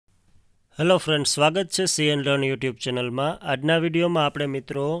Hello friends, સ્વાગત છે C and learn YouTube ચેનલમાં। આજના વિડીયોમાં આપણે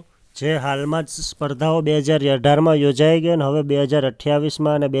મિત્રો જે હાલમાં જ સ્પર્ધાઓ 2018માં યોજાઈ ગઈ અને હવે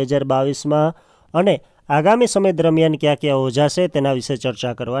 2028માં અને 2022માં અને આગામી સમય દરમિયાન ક્યાં ક્યાં યોજાશે તેના વિશે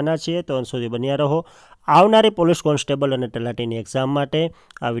ચર્ચા કરવાના છીએ। તો અંત સુધી બન્યા રહો। આવનારી પોલીસ કોન્સ્ટેબલ અને તલાટીની એક્ઝામ માટે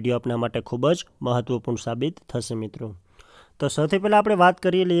આ વિડીયો આપના માટે ખૂબ જ મહત્વપૂર્ણ સાબિત થશે મિત્રો। તો સૌથી પહેલાં આપણે વાત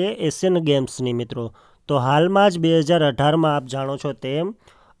કરી લઈએ એશિયન ગેમ્સની મિત્રો। તો હાલમાં જ 2018માં આપ જાણો છો તેમ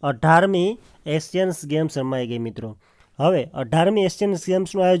 18મી એશિયન્સ ગેમ્સ રમાઈ ગઈ મિત્રો। હવે 18મી એશિયન્સ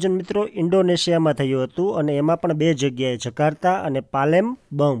ગેમ્સનું આયોજન મિત્રો ઇન્ડોનેશિયામાં થયું હતું અને એમાં પણ બે જગ્યાએ જકાર્તા અને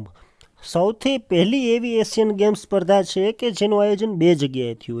પાલેમબંગ। સૌથી પહેલી એવી એશિયન ગેમ્સ સ્પર્ધા છે કે જેનું આયોજન બે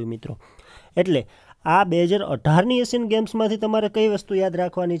જગ્યાએ થયું હોય મિત્રો। એટલે આ 2018ની એશિયન ગેમ્સમાંથી તમારે કઈ વસ્તુ યાદ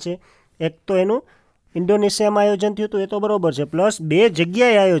રાખવાની છે? એક તો એનું ઇન્ડોનેશિયામાં આયોજન થયું હતું, એ તો બરાબર છે, પ્લસ બે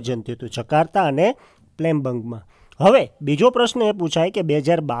જગ્યાએ આયોજન થયું હતું, જકાર્તા અને પ્લેમ્બંગમાં। હવે બીજો પ્રશ્ન એ પૂછાય કે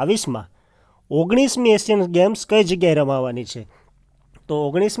 2022માં 19મી એશિયન ગેમ્સ કઈ જગ્યાએ રમાવાની છે? તો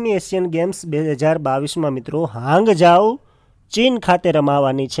 19મી એશિયન ગેમ્સ 2022માં મિત્રો હાંગજાઉ ચીન ખાતે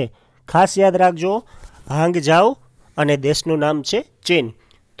રમાવાની છે। ખાસ યાદ રાખજો, હાંગજાઉ અને દેશનું નામ છે ચીન।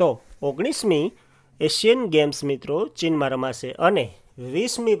 તો 19મી એશિયન ગેમ્સ મિત્રો ચીનમાં રમાશે। અને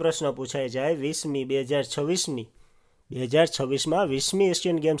 20મી પ્રશ્ન પૂછાઈ જાય, 20મી 2026માં 20મી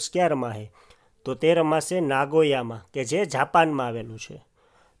એશિયન ગેમ્સ ક્યાં રમાશે? તો તે રમાશે નાગોયામાં, કે જે જાપાનમાં આવેલું છે।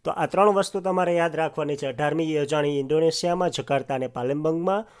 તો આ ત્રણ વસ્તુ તમારે યાદ રાખવાની છે। 18મી યોજાણી ઇન્ડોનેશિયામાં, જકાર્તા અને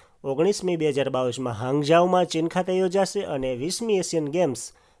પાલેમબંગમાં, 19મી 2022માં હાંગજાઉમાં ચીન ખાતે યોજાશે અને 20મી એશિયન ગેમ્સ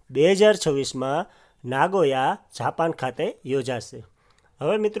 2026માં નાગોયા જાપાન ખાતે યોજાશે।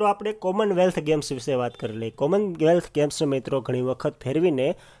 હવે મિત્રો આપણે કોમનવેલ્થ ગેમ્સ વિશે વાત કરી લઈએ। કોમનવેલ્થ ગેમ્સ મિત્રો ઘણી વખત ફેરવીને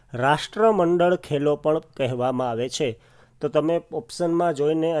રાષ્ટ્રમંડળ ખેલો પણ કહેવામાં આવે છે। તો તમે ઓપ્શનમાં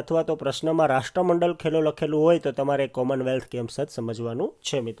જોઈને અથવા તો પ્રશ્નમાં રાષ્ટ્રમંડળ ખેલો લખેલું હોય તો તમારે કોમનવેલ્થ ગેમ્સ જ સમજવાનું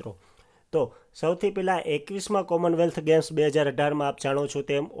છે મિત્રો। તો સૌથી પહેલાં 21માં કોમનવેલ્થ ગેમ્સ 2018માં આપ જાણો છો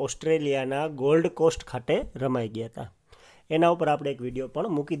તેમ ઓસ્ટ્રેલિયાના ગોલ્ડ કોસ્ટ ખાતે રમાઈ ગયા હતા। એના ઉપર આપણે એક વિડીયો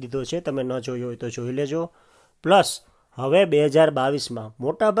પણ મૂકી દીધો છે, તમે ન જોયો હોય તો જોઈ લેજો। પ્લસ હવે 2022માં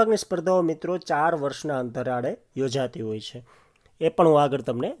મોટાભાગની સ્પર્ધાઓ મિત્રો 4 વર્ષના અંતરાળે યોજાતી હોય છે, એ પણ હું આગળ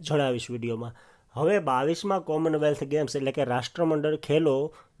તમને જણાવીશ વિડીયોમાં। હવે 22માં કોમનવેલ્થ ગેમ્સ એટલે કે રાષ્ટ્રમંડળ ખેલો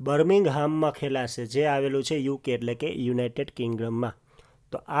બર્મિંગહામમાં ખેલાશે, જે આવેલું છે યુકે એટલે કે યુનાઇટેડ કિંગડમમાં।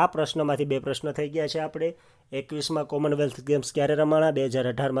 તો આ પ્રશ્નમાંથી બે પ્રશ્ન થઈ ગયા છે આપણે। 21માં કોમનવેલ્થ ગેમ્સ ક્યારે રમાણા?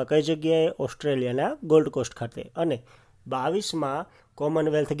 2018માં કઈ જગ્યાએ? ઓસ્ટ્રેલિયાના ગોલ્ડ કોસ્ટ ખાતે। અને 22માં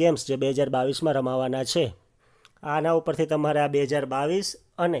કોમનવેલ્થ ગેમ્સ જે 2022માં રમાવાના છે, આના ઉપરથી તમારે આ 2022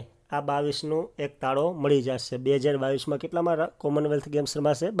 અને આ 22નું એક તાળો મળી જશે। 2022માં કેટલામાં કોમનવેલ્થ ગેમ્સ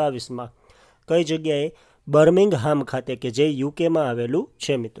રમાશે? 22માં। કઈ જગ્યાએ? બર્મિંગહામ ખાતે, કે જે યુકેમાં આવેલું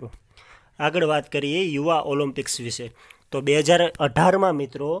છે મિત્રો। આગળ વાત કરીએ યુવા ઓલિમ્પિક્સ વિશે। તો 2018માં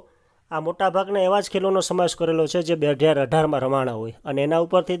મિત્રો આ મોટાભાગના એવા જ ખેલોનો સમાવેશ કરેલો છે જે 2018માં રમાણા હોય અને એના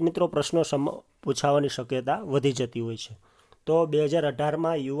ઉપરથી જ મિત્રો પ્રશ્નો પૂછાવાની શક્યતા વધી જતી હોય છે। તો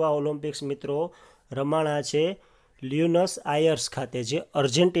 2018માં યુવા ઓલિમ્પિક્સ મિત્રો રમાણા છે લ્યુનસ આયર્સ ખાતે, જે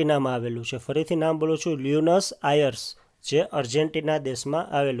અર્જેન્ટિનામાં આવેલું છે। ફરીથી નામ બોલું છું, લ્યુનસ આયર્સ, જે અર્જેન્ટિના દેશમાં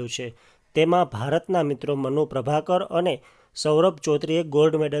આવેલું છે। તેમાં ભારતના મિત્રો મનુ પ્રભાકર અને સૌરભ ચૌધરીએ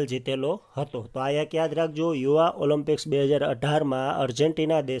ગોલ્ડ મેડલ જીતેલો હતો। તો આ એક યાદ રાખજો, યુવા ઓલિમ્પિક્સ 2018માં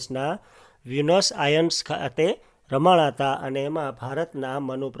અર્જેન્ટિના દેશના વ્યુનસ આયર્સ ખાતે રમાણા હતા અને એમાં ભારતના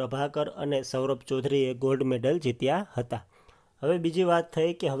મનુ પ્રભાકર અને સૌરભ ચૌધરીએ ગોલ્ડ મેડલ જીત્યા હતા। હવે બીજી વાત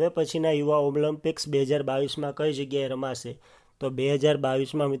થઈ કે હવે પછીના યુવા ઓલિમ્પિક્સ 2022માં કઈ જગ્યાએ રમાશે? તો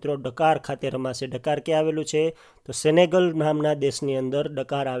 2022માં મિત્રો ડકાર ખાતે રમાશે। ડકાર ક્યાં આવેલું છે? તો સેનેગલ નામના દેશની અંદર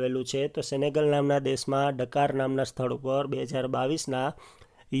ડકાર આવેલું છે। તો સેનેગલ નામના દેશમાં ડકાર નામના સ્થળ પર 2022ના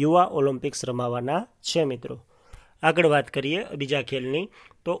યુવા ઓલિમ્પિક્સ રમાવાના છે મિત્રો। આગળ વાત કરીએ બીજા ખેલની।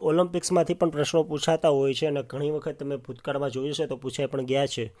 તો ઓલિમ્પિક્સમાંથી પણ પ્રશ્નો પૂછાતા હોય છે અને ઘણી વખત તમે ભૂતકાળમાં જોયું છે તો પૂછાઈ પણ ગયા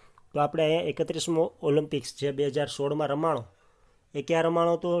છે। તો આપણે અહીંયા 31મો ઓલિમ્પિક્સ જે 2016માં રમાણો, એ ક્યાં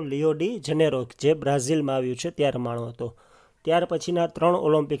રમાણો હતો? લિયો ડી જનેરો, જે બ્રાઝિલમાં આવ્યું છે ત્યાં રમાણો હતો। ત્યાર પછીના 3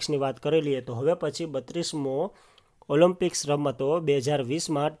 ઓલિમ્પિક્સની વાત કરી લઈએ તો હવે પછી 32મો ઓલિમ્પિક્સ રમતો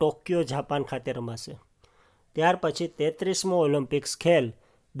 2020માં ટોક્યો જાપાન ખાતે રમાશે। ત્યાર પછી 33મો ઓલિમ્પિક્સ ખેલ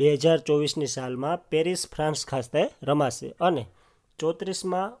 2024ની સાલમાં પેરિસ ફ્રાન્સ ખાતે રમાશે અને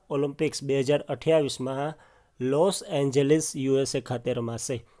 34મા ઓલિમ્પિક્સ 2028માં લોસ એન્જલિસ USA ખાતે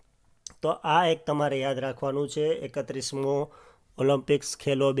રમાશે। તો આ એક તમારે યાદ રાખવાનું છે। 31મો ઓલિમ્પિક્સ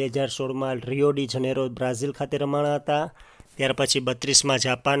ખેલો 2016માં રિયો ડી જનેરો બ્રાઝિલ ખાતે રમાણા હતા। ત્યાર પછી 32માં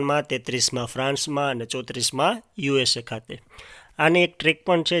જાપાનમાં, 33માં ફ્રાન્સમાં અને 34માં USA ખાતે। આની એક ટ્રીક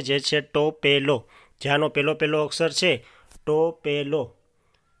પણ છે જે છે ટોપેલો, જ્યાંનો પહેલો અક્ષર છે ટોપેલો,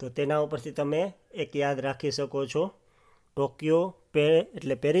 તો તેના ઉપરથી તમે એક યાદ રાખી શકો છો ટોક્યો, પે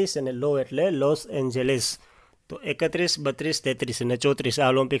એટલે પેરિસ અને લો એટલે લોસ એન્જલિસ. તો 31, 32, 33 અને 34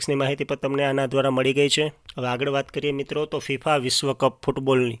 આ ઓલિમ્પિક્સની માહિતી પણ તમને આના દ્વારા મળી ગઈ છે. હવે આગળ વાત કરીએ મિત્રો તો ફિફા વિશ્વકપ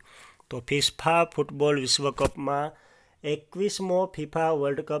ફૂટબોલની. તો ફિફા ફૂટબોલ વિશ્વકપમાં 21મો ફિફા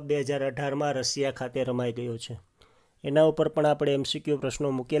વર્લ્ડ કપ 2018માં રશિયા ખાતે રમાઈ ગયો છે. એના ઉપર પણ આપણે MCQ પ્રશ્નો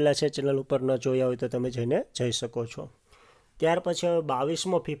મૂકેલા છે. ચેનલ ઉપર ન જોયા હોય તો તમે જઈને જઈ શકો છો. ત્યાર પછી હવે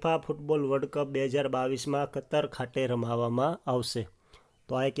 22મો FIFA football world cup 2022માં Qatar ખાતે રમાવામાં આવશે.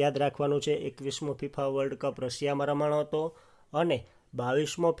 તો આ એક યાદ રાખવાનું છે. 21મો ફિફા વર્લ્ડ કપ રશિયામાં રમાણો હતો અને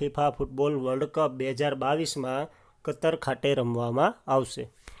 22મો FIFA football world cup 2022માં Qatar ખાતે રમવામાં આવશે.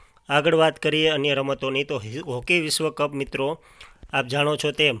 આગળ વાત કરીએ અન્ય રમતોની તો હોકી વિશ્વકપ મિત્રો આપ જાણો છો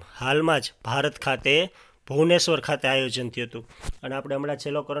તેમ હાલમાં જ ભારત ખાતે ભુવનેશ્વર ખાતે આયોજન થયું હતું અને આપણે હમણાં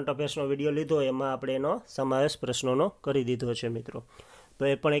છેલ્લો કરંટ અફેર્સનો વિડીયો લીધો એમાં આપણે એનો સમાવેશ પ્રશ્નોનો કરી દીધો છે મિત્રો. તો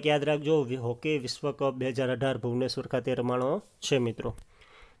એ પણ એક યાદ રાખજો, હોકી વિશ્વકપ 2018 ભુવનેશ્વર ખાતે રમાણો છે મિત્રો.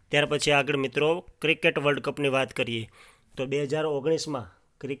 ત્યાર પછી આગળ મિત્રો ક્રિકેટ વર્લ્ડ કપની વાત કરીએ તો 2019માં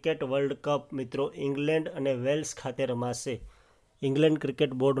ક્રિકેટ વર્લ્ડ કપ મિત્રો ઇંગ્લેન્ડ અને વેલ્સ ખાતે રમાશે. ઇંગ્લેન્ડ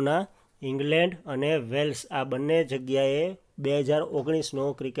ક્રિકેટ બોર્ડના ઇંગ્લેન્ડ અને વેલ્સ આ બંને જગ્યાએ 2019નો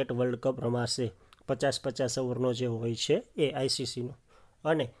ક્રિકેટ વર્લ્ડ કપ રમાશે. 50-50 ઓવરનો જે હોય છે એ ICCનો.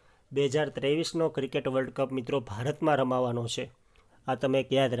 અને 2023નો ક્રિકેટ વર્લ્ડ કપ મિત્રો ભારતમાં રમાવાનો છે. આ તમે એક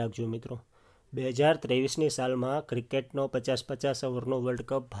યાદ રાખજો મિત્રો. 2023ની સાલમાં ક્રિકેટનો 50-50 ઓવરનો વર્લ્ડ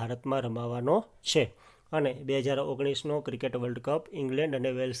કપ ભારતમાં રમાવાનો છે અને 2019નો ક્રિકેટ વર્લ્ડ કપ ઇંગ્લેન્ડ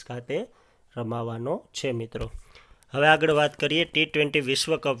અને વેલ્સ ખાતે રમાવાનો છે મિત્રો. હવે આગળ વાત કરીએ T20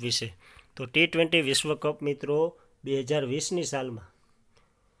 વિશ્વકપ વિશે. તો T20 વિશ્વકપ મિત્રો 2020ની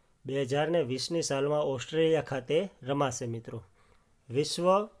સાલમાં ઓસ્ટ્રેલિયા ખાતે રમાશે મિત્રો.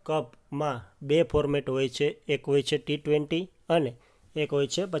 વિશ્વકપમાં 2 ફોર્મેટ હોય છે. એક હોય છે T20 અને એક હોય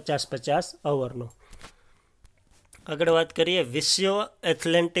છે 50-50 ઓવરનો. આગળ વાત કરીએ વિશ્વ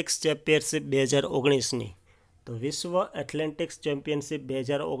એથ્લેટિક્સ ચેમ્પિયનશિપ 2019ની. તો વિશ્વ એથ્લેટિક્સ ચેમ્પિયનશિપ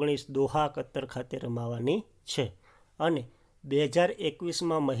 2019 દોહા કતર ખાતે રમાવાની છે અને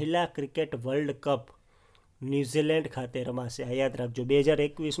 2021માં મહિલા ક્રિકેટ વર્લ્ડ કપ ન્યૂઝીલેન્ડ ખાતે રમાશે. આ યાદ રાખજો,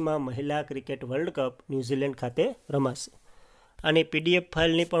 2021માં મહિલા ક્રિકેટ વર્લ્ડ કપ ન્યૂઝીલેન્ડ ખાતે રમાશે. આની PDF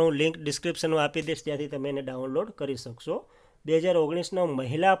ફાઇલની પણ હું લિંક ડિસ્ક્રિપ્શનમાં આપી દઈશ, ત્યાંથી તમે એને ડાઉનલોડ કરી શકશો. 2019નો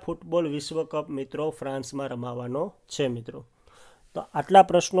મહિલા ફૂટબોલ વિશ્વકપ મિત્રો ફ્રાન્સમાં રમાવાનો છે મિત્રો. તો આટલા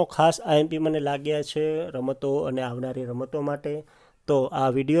પ્રશ્નો ખાસ IMP મને લાગ્યા છે રમતો અને આવનારી રમતો માટે. તો આ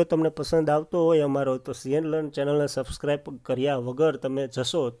વિડીયો તમને પસંદ આવતો હોય અમારો તો CN Learn ચેનલને સબસ્ક્રાઈબ કર્યા વગર તમે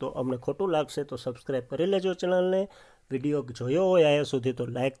જશો તો અમને ખોટું લાગશે. તો સબસ્ક્રાઈબ કરી લેજો ચેનલને. વિડીયો જોયો હોય આયા સુધી તો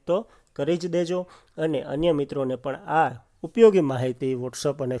લાઈક તો કરી જ દેજો અને અન્ય મિત્રોને પણ આ ઉપયોગી માહિતી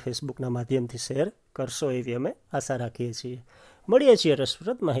WhatsApp અને ફેસબુકના માધ્યમથી શેર કરશો એવી અમે આશા રાખીએ છીએ. મળીએ છીએ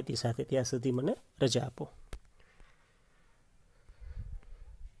રસપ્રદ માહિતી સાથે. ત્યાં સુધી મને રજા આપો.